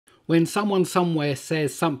When someone somewhere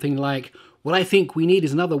says something like, "What I think we need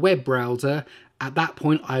is another web browser," at that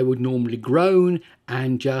point I would normally groan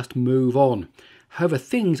and just move on. However,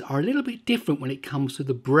 things are a little bit different when it comes to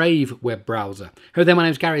the Brave web browser. Hello there, my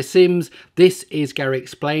name is Gary Sims. This is Gary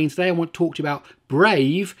Explains. Today I want to talk to you about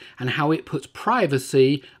Brave and how it puts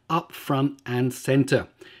privacy up front and center.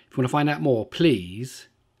 If you want to find out more, please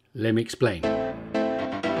let me explain.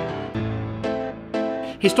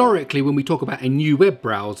 Historically, when we talk about a new web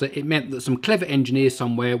browser, it meant that some clever engineers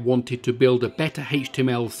somewhere wanted to build a better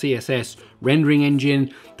HTML, CSS rendering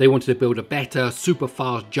engine, they wanted to build a better, super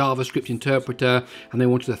fast JavaScript interpreter, and they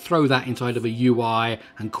wanted to throw that inside of a UI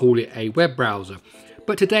and call it a web browser.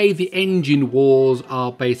 But today the engine wars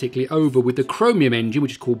are basically over, with the Chromium engine,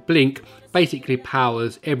 which is called Blink, basically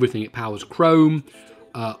powers everything. It powers Chrome,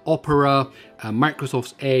 Opera,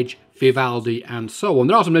 Microsoft's Edge, Vivaldi and so on.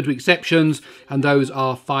 There are some notable exceptions, and those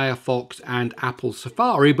are Firefox and Apple's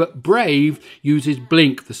Safari, but Brave uses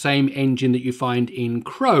Blink, the same engine that you find in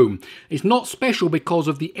Chrome. It's not special because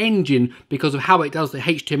of the engine, because of how it does the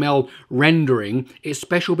HTML rendering. It's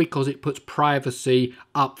special because it puts privacy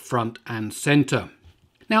up front and center.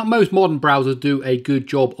 Now, most modern browsers do a good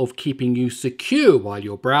job of keeping you secure while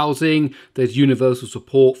you're browsing. There's universal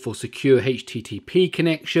support for secure HTTP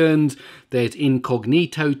connections. There's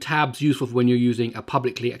incognito tabs, useful for when you're using a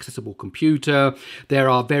publicly accessible computer. There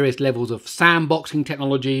are various levels of sandboxing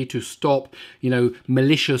technology to stop,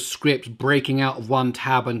 malicious scripts breaking out of one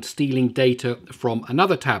tab and stealing data from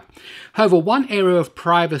another tab. However, one area of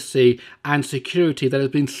privacy and security that has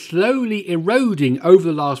been slowly eroding over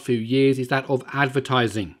the last few years is that of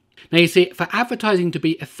advertising. Now you see, for advertising to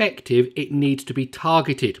be effective, it needs to be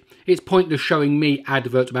targeted. It's pointless showing me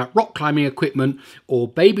adverts about rock climbing equipment or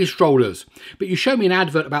baby strollers. But you show me an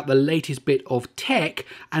advert about the latest bit of tech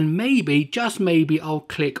and maybe, just maybe, I'll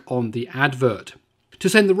click on the advert. To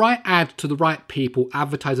send the right ad to the right people,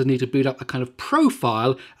 advertisers need to build up a kind of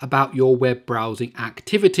profile about your web browsing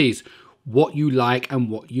activities, what you like and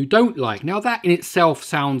what you don't like. Now that in itself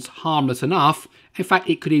sounds harmless enough. In fact,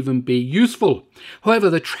 it could even be useful. However,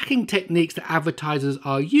 the tracking techniques that advertisers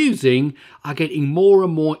are using are getting more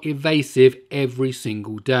and more evasive every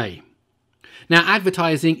single day. Now,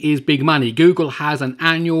 advertising is big money. Google has an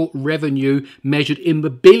annual revenue measured in the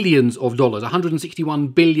billions of dollars,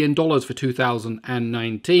 $161 billion for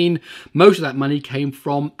 2019. Most of that money came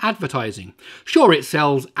from advertising. Sure, it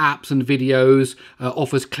sells apps and videos,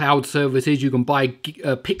 offers cloud services, you can buy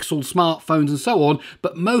Pixel smartphones and so on,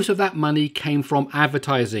 but most of that money came from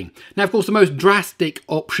advertising. Now, of course, the most drastic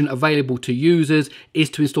option available to users is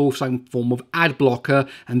to install some form of ad blocker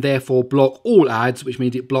and therefore block all ads, which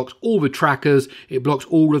means it blocks all the trackers. It blocks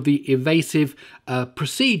all of the evasive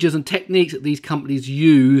procedures and techniques that these companies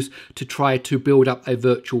use to try to build up a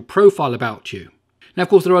virtual profile about you. Now, of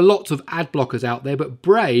course, there are lots of ad blockers out there, but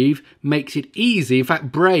Brave makes it easy. In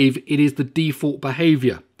fact, Brave, it is the default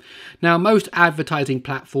behavior. Now, most advertising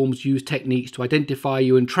platforms use techniques to identify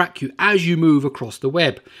you and track you as you move across the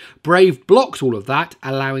web. Brave blocks all of that,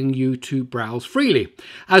 allowing you to browse freely.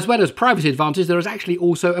 As well as privacy advantages, there is actually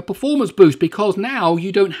also a performance boost, because now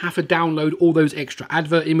you don't have to download all those extra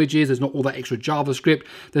advert images, there's not all that extra JavaScript,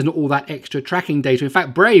 there's not all that extra tracking data. In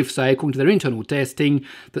fact, Brave say, according to their internal testing,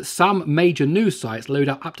 that some major news sites load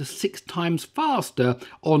up to 6 times faster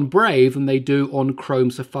on Brave than they do on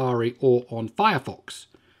Chrome, Safari or on Firefox.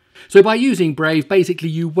 So by using Brave, basically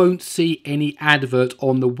you won't see any advert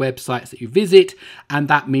on the websites that you visit, and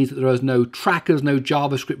that means that there is no trackers, no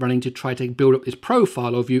JavaScript running to try to build up this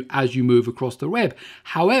profile of you as you move across the web.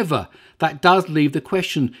 However, that does leave the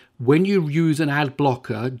question, when you use an ad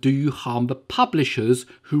blocker, do you harm the publishers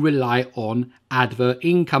who rely on advert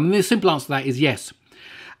income? And the simple answer to that is yes.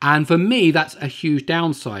 And for me, that's a huge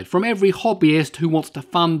downside. From every hobbyist who wants to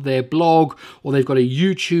fund their blog, or they've got a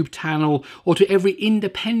YouTube channel, or to every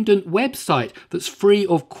independent website that's free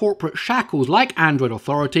of corporate shackles like Android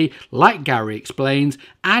Authority, like Gary Explains,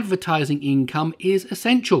 advertising income is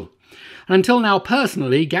essential. And until now,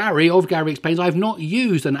 personally, Gary of Gary Explains, I've not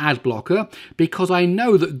used an ad blocker because I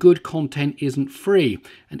know that good content isn't free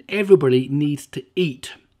and everybody needs to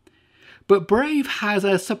eat. But Brave has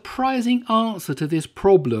a surprising answer to this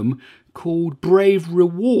problem called Brave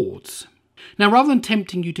Rewards. Now, rather than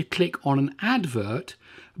tempting you to click on an advert,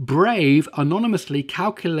 Brave anonymously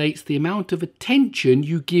calculates the amount of attention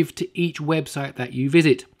you give to each website that you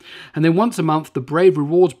visit. And then once a month, the Brave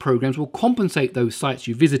Rewards programs will compensate those sites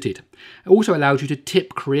you visited. It also allows you to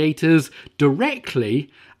tip creators directly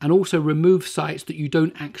and also remove sites that you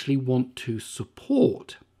don't actually want to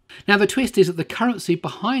support. Now the twist is that the currency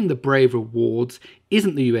behind the Brave rewards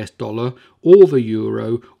isn't the US dollar or the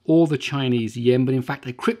euro or the Chinese yen, but in fact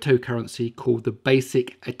a cryptocurrency called the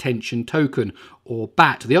Basic Attention Token, or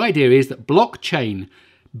BAT. The idea is that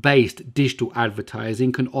blockchain-based digital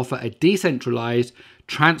advertising can offer a decentralized,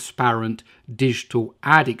 transparent digital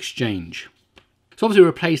ad exchange. So obviously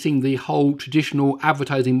replacing the whole traditional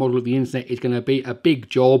advertising model of the internet is going to be a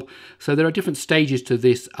big job. So there are different stages to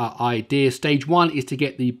this idea. Stage one is to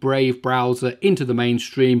get the Brave browser into the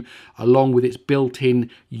mainstream, along with its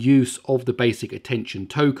built-in use of the Basic Attention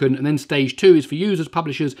Token. And then stage two is for users,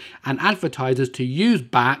 publishers and advertisers to use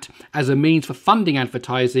BAT as a means for funding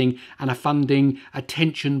advertising and funding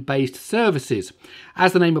attention-based services.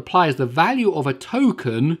 As the name implies, the value of a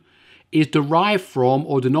token is derived from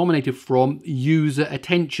or denominated from user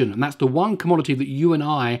attention. And that's the one commodity that you and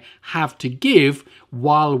I have to give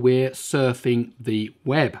while we're surfing the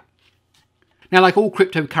web. Now, like all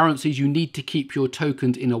cryptocurrencies, you need to keep your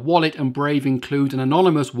tokens in a wallet, and Brave includes an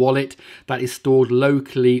anonymous wallet that is stored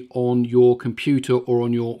locally on your computer or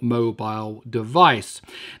on your mobile device.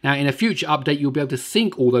 Now, in a future update, you'll be able to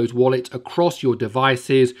sync all those wallets across your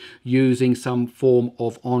devices using some form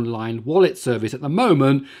of online wallet service. At the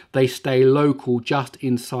moment, they stay local just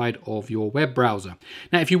inside of your web browser.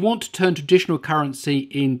 Now, if you want to turn traditional currency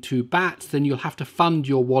into BATs, then you'll have to fund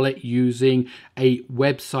your wallet using a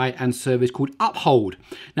website and service called Uphold.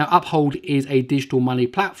 Now, Uphold is a digital money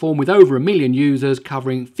platform with over 1 million users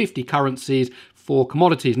covering 50 currencies for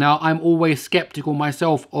commodities. Now, I'm always skeptical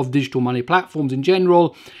myself of digital money platforms in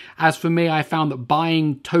general. As for me, I found that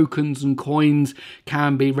buying tokens and coins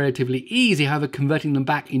can be relatively easy. However, converting them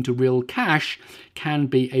back into real cash can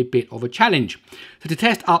be a bit of a challenge. So to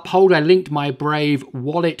test Uphold, I linked my Brave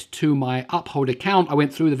wallet to my Uphold account. I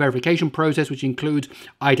went through the verification process, which includes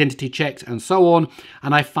identity checks and so on,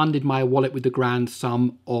 and I funded my wallet with the grand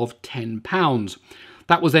sum of £10.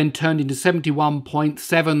 That was then turned into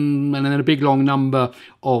 71.7 and then a big long number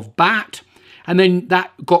of BAT. And then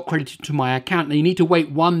that got credited to my account. Now you need to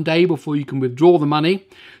wait 1 day before you can withdraw the money.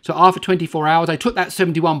 So after 24 hours, I took that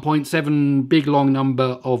 71.7 big long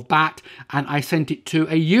number of BAT and I sent it to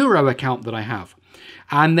a Euro account that I have.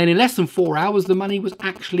 And then in less than 4 hours, the money was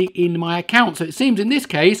actually in my account. So it seems in this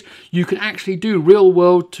case, you can actually do real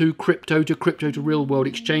world to crypto to real world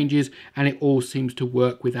exchanges, and it all seems to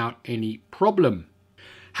work without any problem.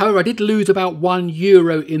 However, I did lose about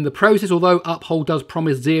 €1 in the process, although Uphold does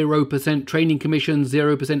promise 0% trading commissions,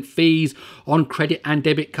 0% fees on credit and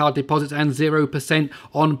debit card deposits, and 0%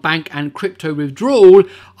 on bank and crypto withdrawal.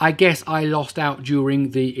 I guess I lost out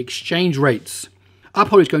during the exchange rates.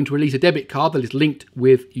 Uphold is going to release a debit card that is linked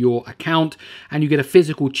with your account, and you get a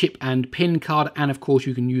physical chip and PIN card, and of course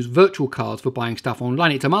you can use virtual cards for buying stuff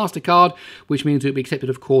online. It's a MasterCard, which means it'll be accepted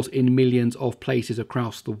of course in millions of places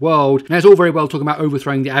across the world. Now it's all very well talking about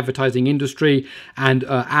overthrowing the advertising industry and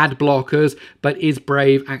ad blockers, but is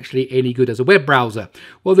Brave actually any good as a web browser?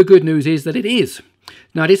 Well, the good news is that it is.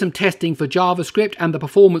 Now, I did some testing for JavaScript, and the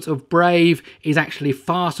performance of Brave is actually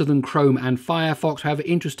faster than Chrome and Firefox. However,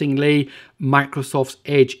 interestingly, Microsoft's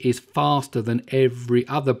Edge is faster than every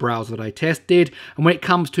other browser that I tested. And when it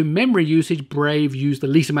comes to memory usage, Brave used the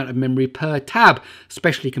least amount of memory per tab,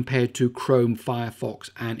 especially compared to Chrome, Firefox,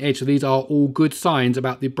 and Edge. So these are all good signs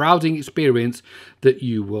about the browsing experience that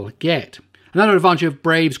you will get. Another advantage of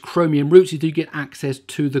Brave's Chromium roots is you get access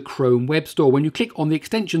to the Chrome Web Store. When you click on the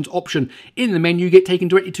extensions option in the menu, you get taken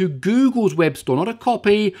directly to Google's web store, not a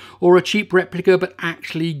copy or a cheap replica, but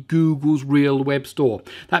actually Google's real web store.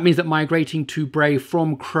 That means that migrating to Brave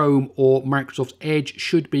from Chrome or Microsoft's Edge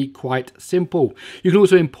should be quite simple. You can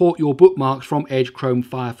also import your bookmarks from Edge, Chrome,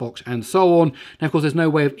 Firefox, and so on. Now, of course, there's no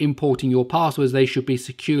way of importing your passwords. They should be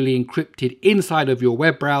securely encrypted inside of your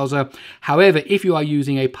web browser. However, if you are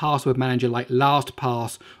using a password manager like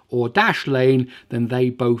LastPass or Dashlane, then they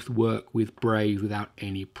both work with Brave without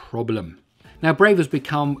any problem. Now, Brave has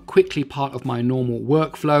become quickly part of my normal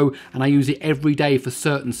workflow, and I use it every day for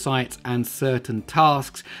certain sites and certain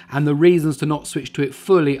tasks, and the reasons to not switch to it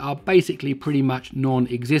fully are basically pretty much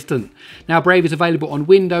non-existent. Now, Brave is available on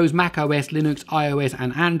Windows, Mac OS, Linux, iOS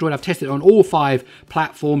and Android. I've tested it on all 5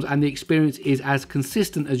 platforms, and the experience is as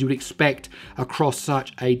consistent as you would expect across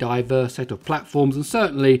such a diverse set of platforms, and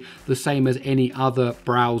certainly the same as any other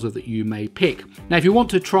browser that you may pick. Now, if you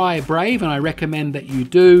want to try Brave, and I recommend that you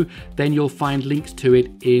do, then you'll find links to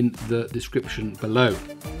it in the description below.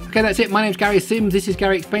 Okay, that's it. My name's Gary Sims. This is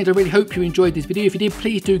Gary Explains. I really hope you enjoyed this video. If you did,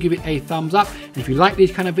 please do give it a thumbs up. And if you like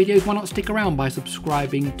these kind of videos, why not stick around by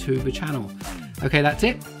subscribing to the channel? Okay, that's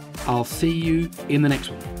it. I'll see you in the next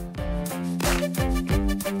one.